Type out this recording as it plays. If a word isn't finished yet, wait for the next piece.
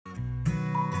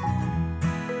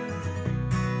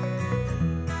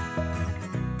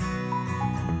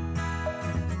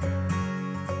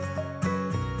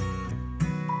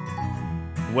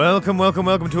Welcome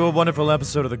to a wonderful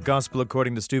episode of the Gospel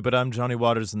According to Stupid. I'm Johnny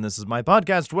Waters, and this is my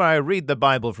podcast where I read the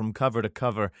Bible from cover to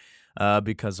cover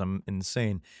because I'm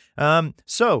insane.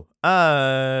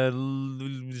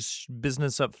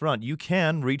 Business up front. You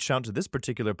can reach out to this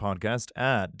particular podcast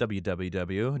at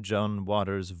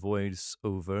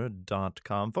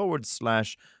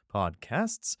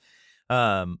www.johnwatersvoiceover.com/podcasts.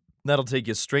 That'll take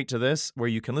you straight to this, where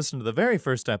you can listen to the very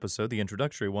first episode, the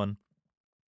introductory one,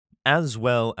 as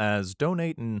well as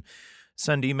donate and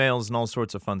send emails and all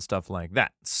sorts of fun stuff like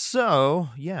that. So,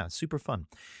 yeah, super fun.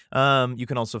 You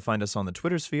can also find us on the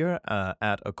Twitter sphere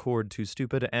at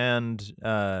AccordToStupid and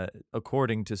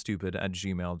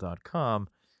accordingtostupid@gmail.com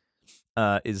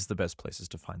is the best places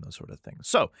to find those sort of things.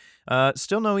 So,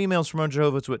 still no emails from our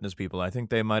Jehovah's Witness people. I think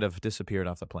they might have disappeared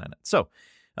off the planet. So,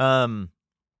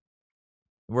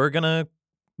 we're going to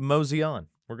mosey on.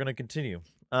 We're going to continue.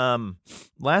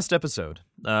 Last episode,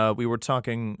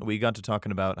 we got to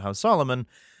talking about how Solomon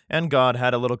and God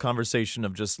had a little conversation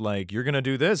of just like, you're going to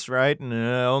do this, right? And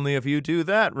only if you do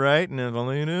that, right? And if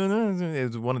only you do that. It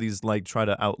was one of these, like, try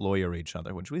to out-lawyer each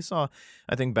other, which we saw,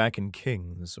 I think, back in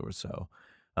Kings or so,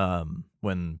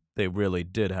 when they really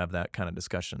did have that kind of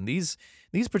discussion. These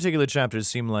particular chapters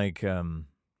seem like,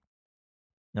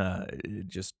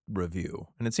 just review.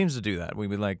 And it seems to do that. We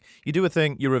be like, you do a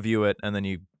thing, you review it, and then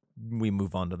we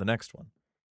move on to the next one.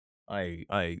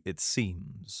 It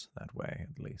seems that way,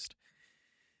 at least.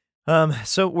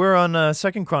 So we're on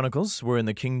 2 Chronicles. We're in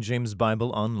the King James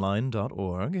Bible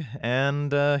Online.org,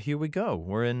 and here we go.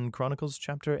 We're in Chronicles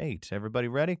chapter 8. Everybody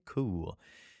ready? Cool.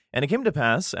 And it came to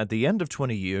pass, at the end of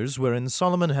 20 years, wherein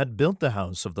Solomon had built the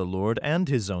house of the Lord and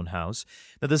his own house,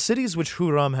 that the cities which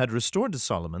Huram had restored to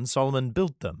Solomon, Solomon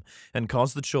built them, and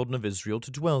caused the children of Israel to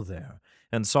dwell there.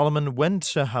 And Solomon went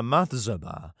to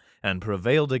Hamath-zobah, and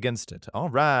prevailed against it. All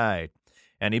right.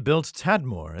 And he built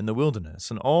Tadmor in the wilderness,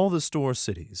 and all the store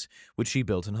cities, which he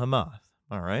built in Hamath.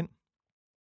 All right.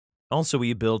 Also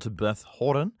he built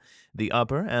Beth-horon, the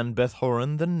upper, and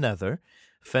Beth-horon, the nether,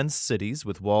 fenced cities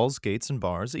with walls, gates, and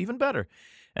bars, even better.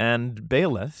 And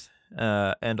Baalath,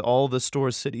 and all the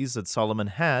store cities that Solomon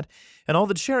had, and all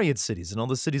the chariot cities, and all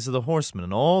the cities of the horsemen,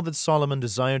 and all that Solomon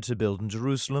desired to build in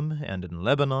Jerusalem, and in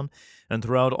Lebanon, and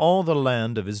throughout all the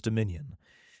land of his dominion.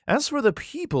 As for the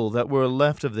people that were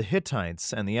left of the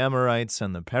Hittites, and the Amorites,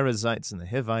 and the Perizzites, and the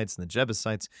Hivites, and the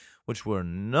Jebusites, which were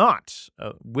not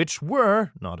of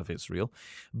Israel,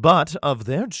 but of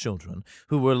their children,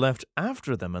 who were left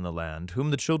after them in the land, whom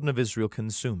the children of Israel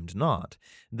consumed not,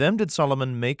 them did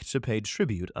Solomon make to pay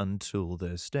tribute until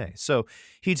this day. So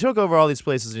he took over all these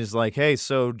places, and he's like, hey,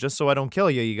 so just so I don't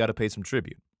kill you, you got to pay some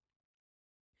tribute.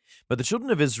 But the children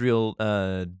of Israel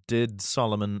did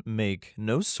Solomon make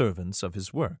no servants of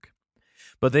his work.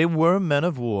 But they were men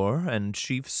of war, and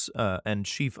chief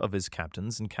of his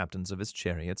captains, and captains of his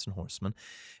chariots and horsemen.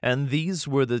 And these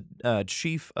were the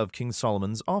chief of King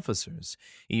Solomon's officers,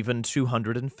 even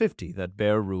 250 that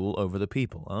bear rule over the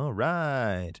people. All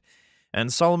right.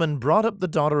 And Solomon brought up the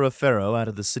daughter of Pharaoh out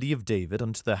of the city of David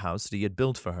unto the house that he had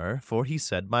built for her, for he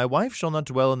said, My wife shall not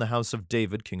dwell in the house of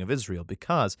David king of Israel,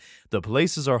 because the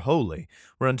places are holy,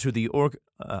 whereunto the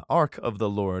ark of the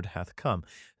Lord hath come.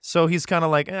 So he's kind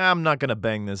of like, I'm not going to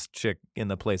bang this chick in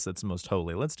the place that's most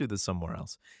holy. Let's do this somewhere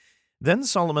else. Then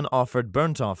Solomon offered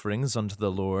burnt offerings unto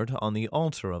the Lord on the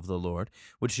altar of the Lord,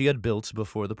 which he had built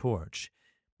before the porch,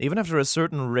 even after a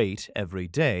certain rate every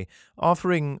day,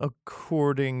 offering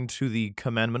according to the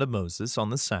commandment of Moses on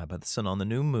the Sabbaths and on the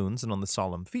new moons and on the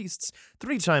solemn feasts,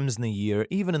 3 times in the year,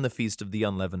 even in the feast of the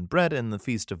unleavened bread, and in the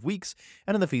feast of weeks,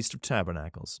 and in the feast of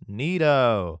tabernacles.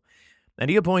 Neato. And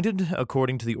he appointed,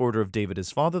 according to the order of David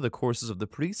his father, the courses of the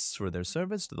priests for their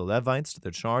service, to the Levites, to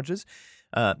their charges,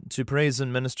 to praise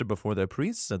and minister before their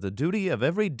priests, at the duty of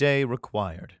every day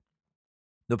required.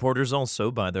 The porters also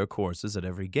by their courses at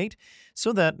every gate,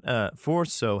 so that, for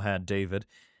so had David,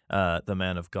 the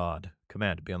man of God,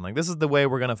 commanded, being like, this is the way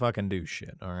we're going to fucking do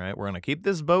shit, all right? We're going to keep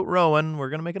this boat rowing, we're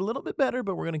going to make it a little bit better,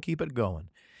 but we're going to keep it going.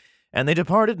 And they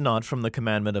departed not from the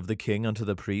commandment of the king unto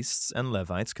the priests and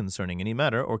Levites concerning any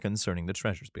matter or concerning the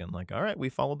treasures, being like, all right, we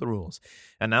followed the rules.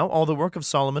 And now all the work of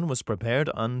Solomon was prepared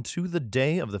unto the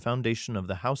day of the foundation of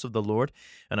the house of the Lord,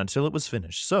 and until it was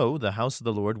finished. So the house of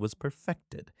the Lord was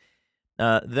perfected.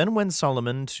 Then went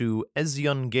Solomon to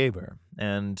Ezion-Geber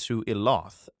and to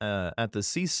Eloth at the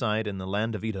seaside in the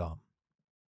land of Edom.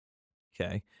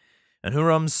 Okay. And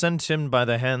Huram sent him by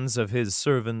the hands of his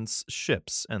servants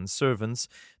ships and servants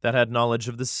that had knowledge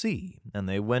of the sea. And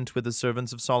they went with the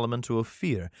servants of Solomon to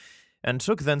Ophir, and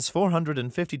took thence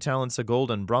 450 talents of gold,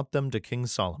 and brought them to King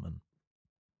Solomon.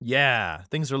 Yeah,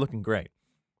 things are looking great.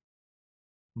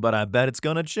 But I bet it's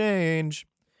going to change.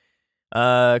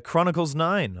 Chronicles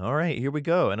 9. All right, here we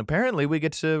go. And apparently we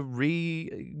get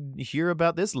to hear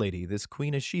about this lady, this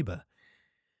Queen of Sheba.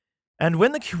 And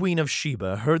when the Queen of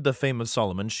Sheba heard the fame of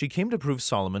Solomon, she came to prove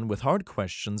Solomon with hard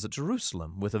questions at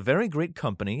Jerusalem, with a very great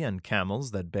company, and camels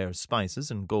that bear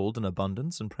spices, and gold in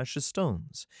abundance, and precious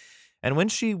stones. And when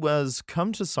she was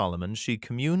come to Solomon, she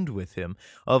communed with him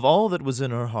of all that was in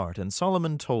her heart. And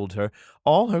Solomon told her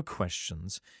all her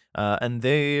questions, and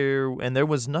there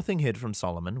was nothing hid from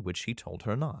Solomon which he told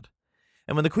her not.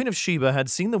 And when the Queen of Sheba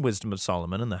had seen the wisdom of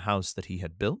Solomon in the house that he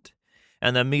had built,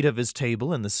 and the meat of his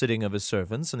table, and the sitting of his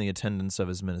servants, and the attendance of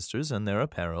his ministers, and their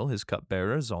apparel, his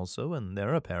cupbearers also, and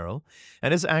their apparel,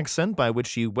 and his accent by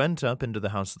which he went up into the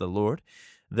house of the Lord,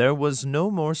 there was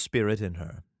no more spirit in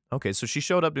her. Okay, so she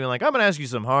showed up being like, I'm going to ask you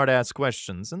some hard-ass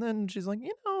questions. And then she's like,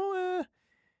 you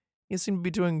seem to be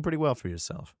doing pretty well for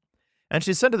yourself. And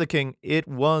she said to the king, It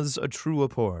was a true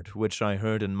report, which I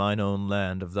heard in mine own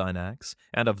land of thine acts,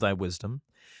 and of thy wisdom.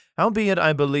 Howbeit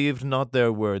I believed not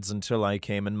their words until I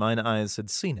came, and mine eyes had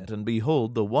seen it. And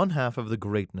behold, the one half of the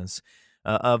greatness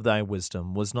of thy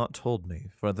wisdom was not told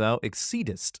me, for thou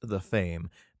exceedest the fame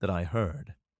that I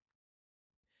heard.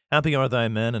 Happy are thy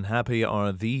men, and happy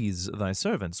are these thy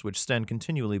servants, which stand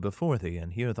continually before thee,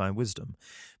 and hear thy wisdom.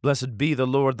 Blessed be the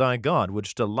Lord thy God,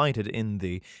 which delighted in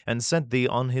thee, and set thee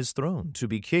on his throne, to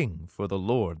be king for the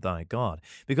Lord thy God,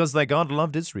 because thy God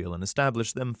loved Israel, and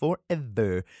established them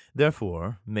forever,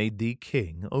 therefore made thee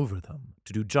king over them,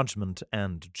 to do judgment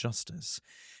and justice.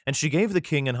 And she gave the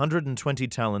king 120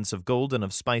 talents of gold, and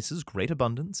of spices great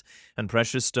abundance, and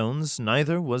precious stones.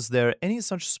 Neither was there any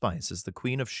such spice as the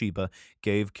queen of Sheba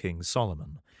gave King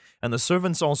Solomon. And the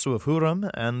servants also of Huram,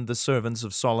 and the servants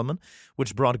of Solomon,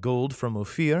 which brought gold from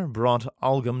Ophir, brought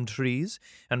algum trees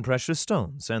and precious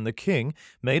stones. And the king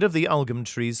made of the algum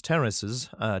trees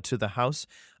terraces to the house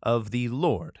of the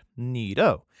Lord.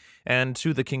 Neato. And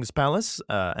to the king's palace,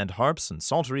 and harps and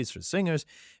psalteries for singers,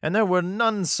 and there were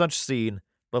none such seen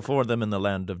before them in the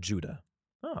land of Judah.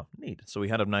 Oh, neat. So we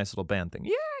had a nice little band thing.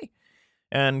 Yay!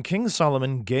 And King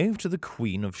Solomon gave to the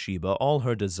queen of Sheba all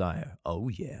her desire. Oh,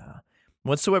 yeah.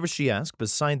 Whatsoever she asked,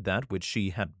 beside that which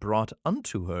she had brought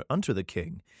unto the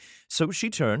king. So she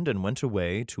turned and went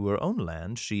away to her own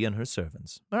land, she and her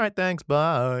servants. All right, thanks,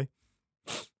 bye.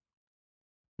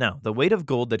 Now, the weight of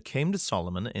gold that came to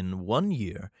Solomon in 1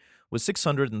 year was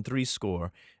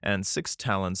 606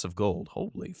 talents of gold.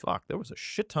 Holy fuck, there was a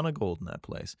shit ton of gold in that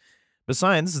place.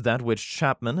 Besides that which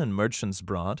chapmen and merchants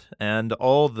brought, and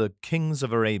all the kings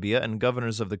of Arabia and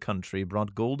governors of the country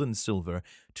brought gold and silver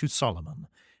to Solomon.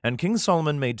 And King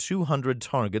Solomon made 200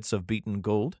 targets of beaten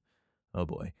gold. Oh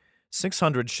boy.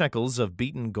 600 shekels of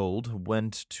beaten gold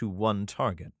went to one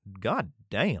target. God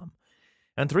damn.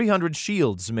 And 300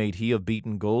 shields made he of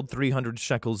beaten gold. 300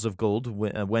 shekels of gold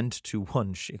went to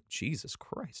one shield. Jesus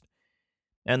Christ.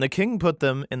 And the king put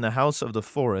them in the house of the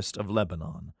forest of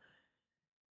Lebanon.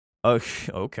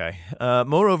 Okay.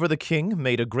 Moreover, the king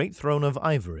made a great throne of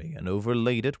ivory, and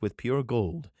overlaid it with pure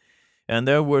gold. And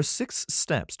there were 6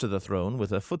 steps to the throne,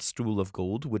 with a footstool of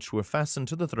gold, which were fastened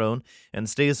to the throne, and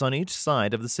stays on each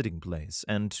side of the sitting place,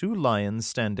 and 2 lions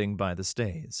standing by the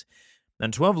stays.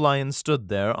 And 12 lions stood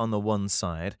there on the one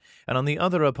side, and on the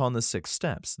other upon the 6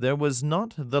 steps. There was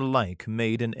not the like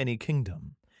made in any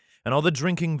kingdom. And all the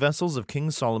drinking vessels of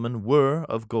King Solomon were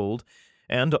of gold,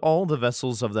 and all the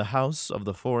vessels of the house of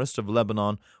the forest of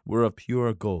Lebanon were of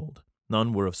pure gold.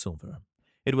 None were of silver.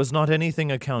 It was not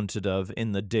anything accounted of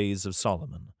in the days of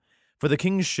Solomon. For the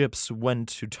king's ships went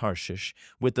to Tarshish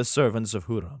with the servants of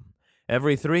Huram.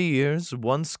 Every 3 years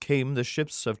once came the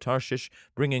ships of Tarshish,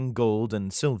 bringing gold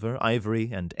and silver, ivory,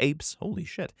 and apes, holy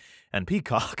shit, and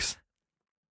peacocks.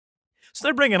 So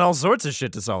they're bringing all sorts of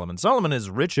shit to Solomon. Solomon is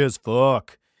rich as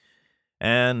fuck.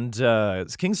 And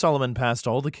King Solomon passed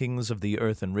all the kings of the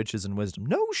earth in riches and wisdom.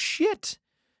 No shit.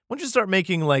 Why don't you start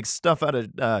making, like, stuff out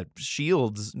of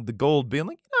shields, the gold, being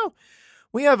like,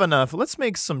 we have enough. Let's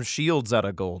make some shields out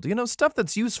of gold. Stuff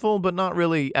that's useful, but not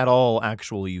really at all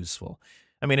actually useful.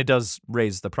 I mean, it does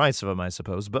raise the price of them, I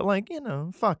suppose, but,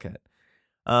 fuck it.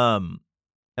 And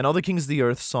all the kings of the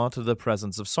earth sought the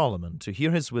presence of Solomon to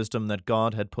hear his wisdom that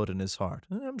God had put in his heart.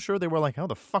 And I'm sure they were like, how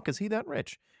the fuck is he that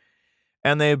rich?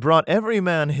 And they brought every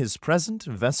man his present,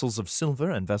 vessels of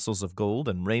silver and vessels of gold,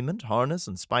 and raiment, harness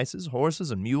and spices, horses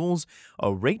and mules,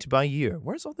 a rate by year.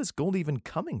 Where's all this gold even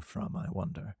coming from, I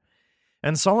wonder?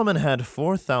 And Solomon had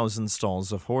 4,000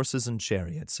 stalls of horses and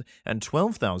chariots, and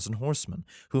 12,000 horsemen,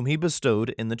 whom he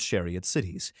bestowed in the chariot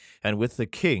cities, and with the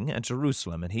king at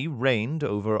Jerusalem. And he reigned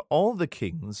over all the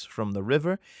kings from the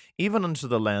river even unto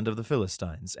the land of the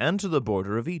Philistines, and to the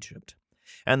border of Egypt.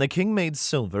 And the king made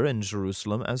silver in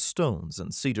Jerusalem as stones,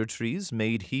 and cedar trees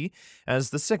made he as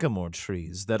the sycamore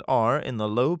trees that are in the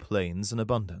low plains in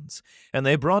abundance. And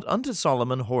they brought unto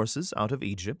Solomon horses out of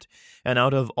Egypt, and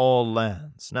out of all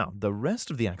lands. Now, the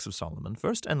rest of the acts of Solomon,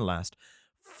 first and last,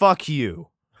 fuck you.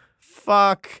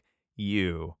 Fuck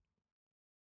you.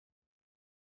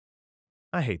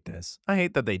 I hate this. I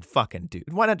hate that they'd fucking do.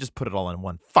 Why not just put it all in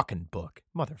one fucking book?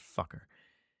 Motherfucker.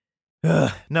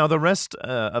 Now, the rest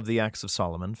of the acts of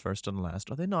Solomon, first and last,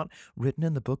 are they not written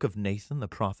in the book of Nathan the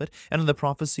prophet, and in the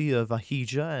prophecy of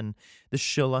Ahijah and the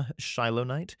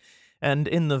Shilonite, and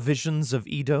in the visions of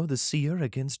Edo the seer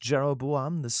against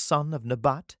Jeroboam the son of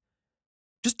Nebat?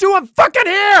 Just do them fucking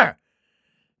here!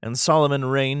 And Solomon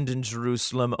reigned in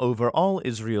Jerusalem over all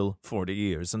Israel 40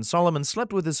 years. And Solomon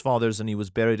slept with his fathers, and he was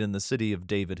buried in the city of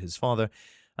David his father.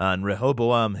 And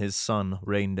Rehoboam his son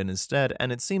reigned in his stead.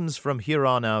 And it seems from here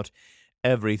on out,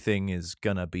 everything is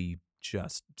gonna be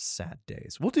just sad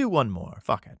days. We'll do one more.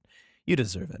 Fuck it. You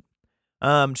deserve it.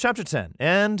 Chapter 10.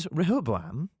 And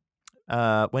Rehoboam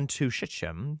went to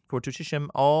Shechem, for to Shechem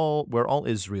where all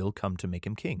Israel come to make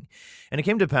him king. And it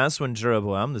came to pass when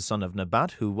Jeroboam the son of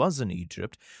Nebat, who was in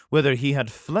Egypt, whither he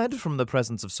had fled from the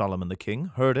presence of Solomon the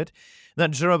king, heard it,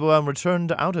 that Jeroboam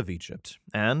returned out of Egypt.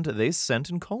 And they sent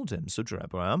and called him. So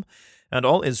Jeroboam and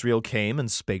all Israel came and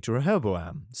spake to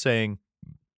Rehoboam, saying,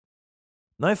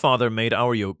 Thy father made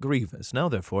our yoke grievous. Now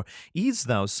therefore ease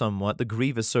thou somewhat the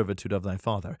grievous servitude of thy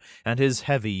father, and his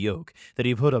heavy yoke that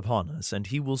he put upon us, and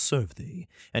he will serve thee.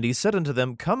 And he said unto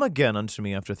them, Come again unto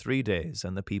me after 3 days.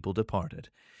 And the people departed.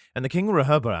 And the king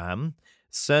Rehoboam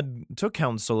took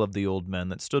counsel of the old men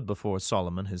that stood before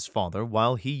Solomon his father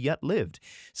while he yet lived,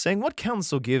 saying, What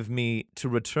counsel give me to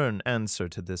return answer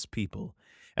to this people?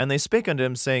 And they spake unto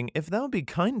him, saying, If thou be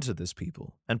kind to this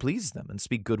people, and please them, and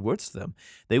speak good words to them,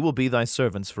 they will be thy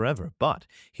servants forever. But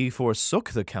he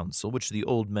forsook the counsel which the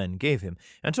old men gave him,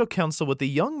 and took counsel with the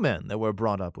young men that were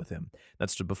brought up with him, that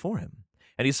stood before him.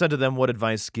 And he said to them, What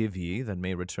advice give ye, that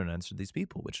may return answer to these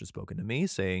people, which have spoken to me,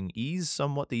 saying, Ease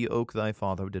somewhat the yoke thy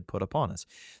father did put upon us.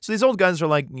 So these old guys are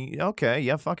like, okay,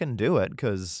 yeah, fucking do it,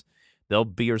 because they'll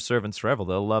be your servants forever.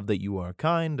 They'll love that you are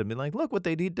kind, and be like, look what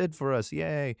they did for us,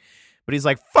 yay. But he's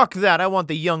like, fuck that, I want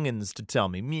the youngins to tell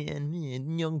me.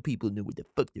 Man, young people know what the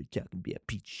fuck they're talking about,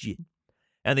 piece of shit.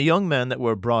 And the young men that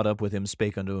were brought up with him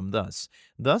spake unto him thus,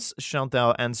 Thus shalt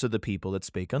thou answer the people that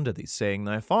spake unto thee, saying,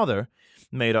 Thy father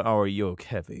made our yoke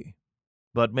heavy,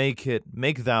 but make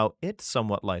thou it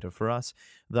somewhat lighter for us.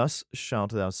 Thus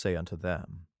shalt thou say unto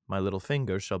them, My little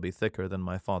finger shall be thicker than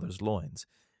my father's loins.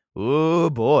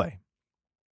 Oh boy.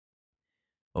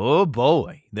 Oh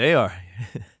boy. They are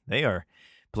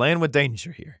playing with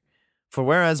danger here. For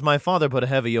whereas my father put a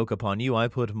heavy yoke upon you, I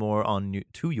put more on you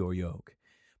to your yoke.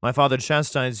 My father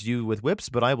chastised you with whips,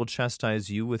 but I will chastise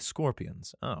you with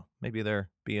scorpions. Oh, maybe they're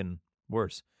being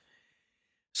worse.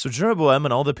 So Jeroboam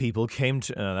and all the people came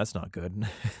to... that's not good.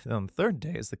 On the 3rd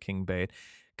day, as the king bade,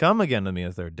 Come again to me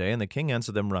a 3rd day. And the king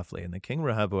answered them roughly. And the king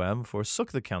Rehoboam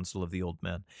forsook the counsel of the old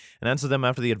men, and answered them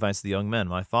after the advice of the young men.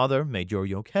 My father made your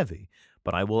yoke heavy,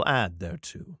 but I will add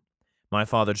thereto. My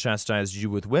father chastised you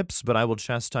with whips, but I will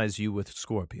chastise you with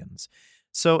scorpions.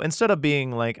 So instead of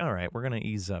being like, all right, we're going to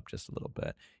ease up just a little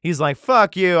bit, he's like,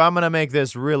 fuck you, I'm going to make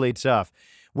this really tough.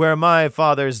 Where my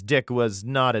father's dick was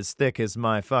not as thick as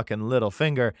my fucking little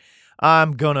finger,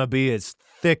 I'm going to be as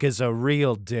thick as a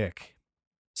real dick.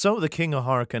 So the king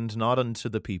hearkened not unto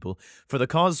the people, for the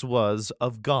cause was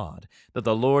of God, that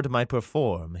the Lord might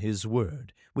perform his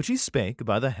word, which he spake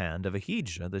by the hand of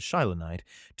Ahijah the Shilonite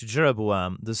to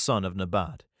Jeroboam the son of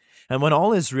Nebat. And when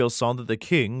all Israel saw that the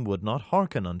king would not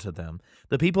hearken unto them,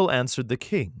 the people answered the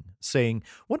king, saying,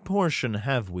 What portion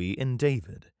have we in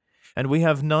David? And we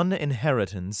have none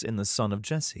inheritance in the son of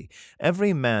Jesse.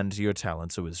 Every man to your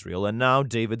talents, O Israel, and now,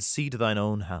 David, see to thine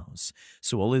own house.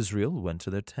 So all Israel went to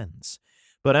their tents.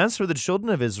 But as for the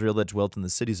children of Israel that dwelt in the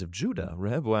cities of Judah,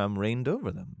 Rehoboam reigned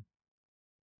over them.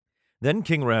 Then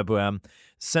King Rehoboam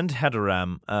sent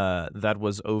Hadoram, that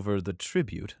was over the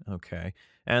tribute,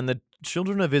 and the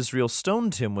children of Israel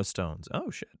stoned him with stones.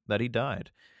 Oh, shit, that he died.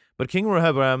 But King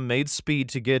Rehoboam made speed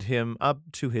to get him up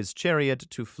to his chariot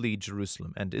to flee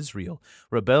Jerusalem, and Israel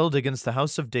rebelled against the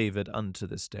house of David unto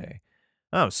this day.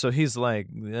 Oh, so he's like,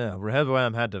 yeah,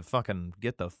 Rehoboam had to fucking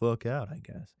get the fuck out, I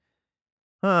guess.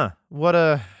 Huh, what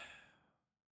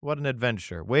an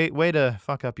adventure. Way to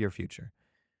fuck up your future.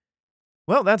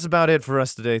 Well, that's about it for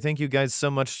us today. Thank you guys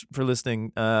so much for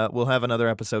listening. We'll have another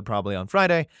episode probably on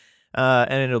Friday,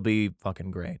 and it'll be fucking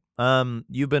great.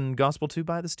 You've been gospel to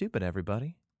by the stupid,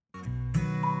 everybody.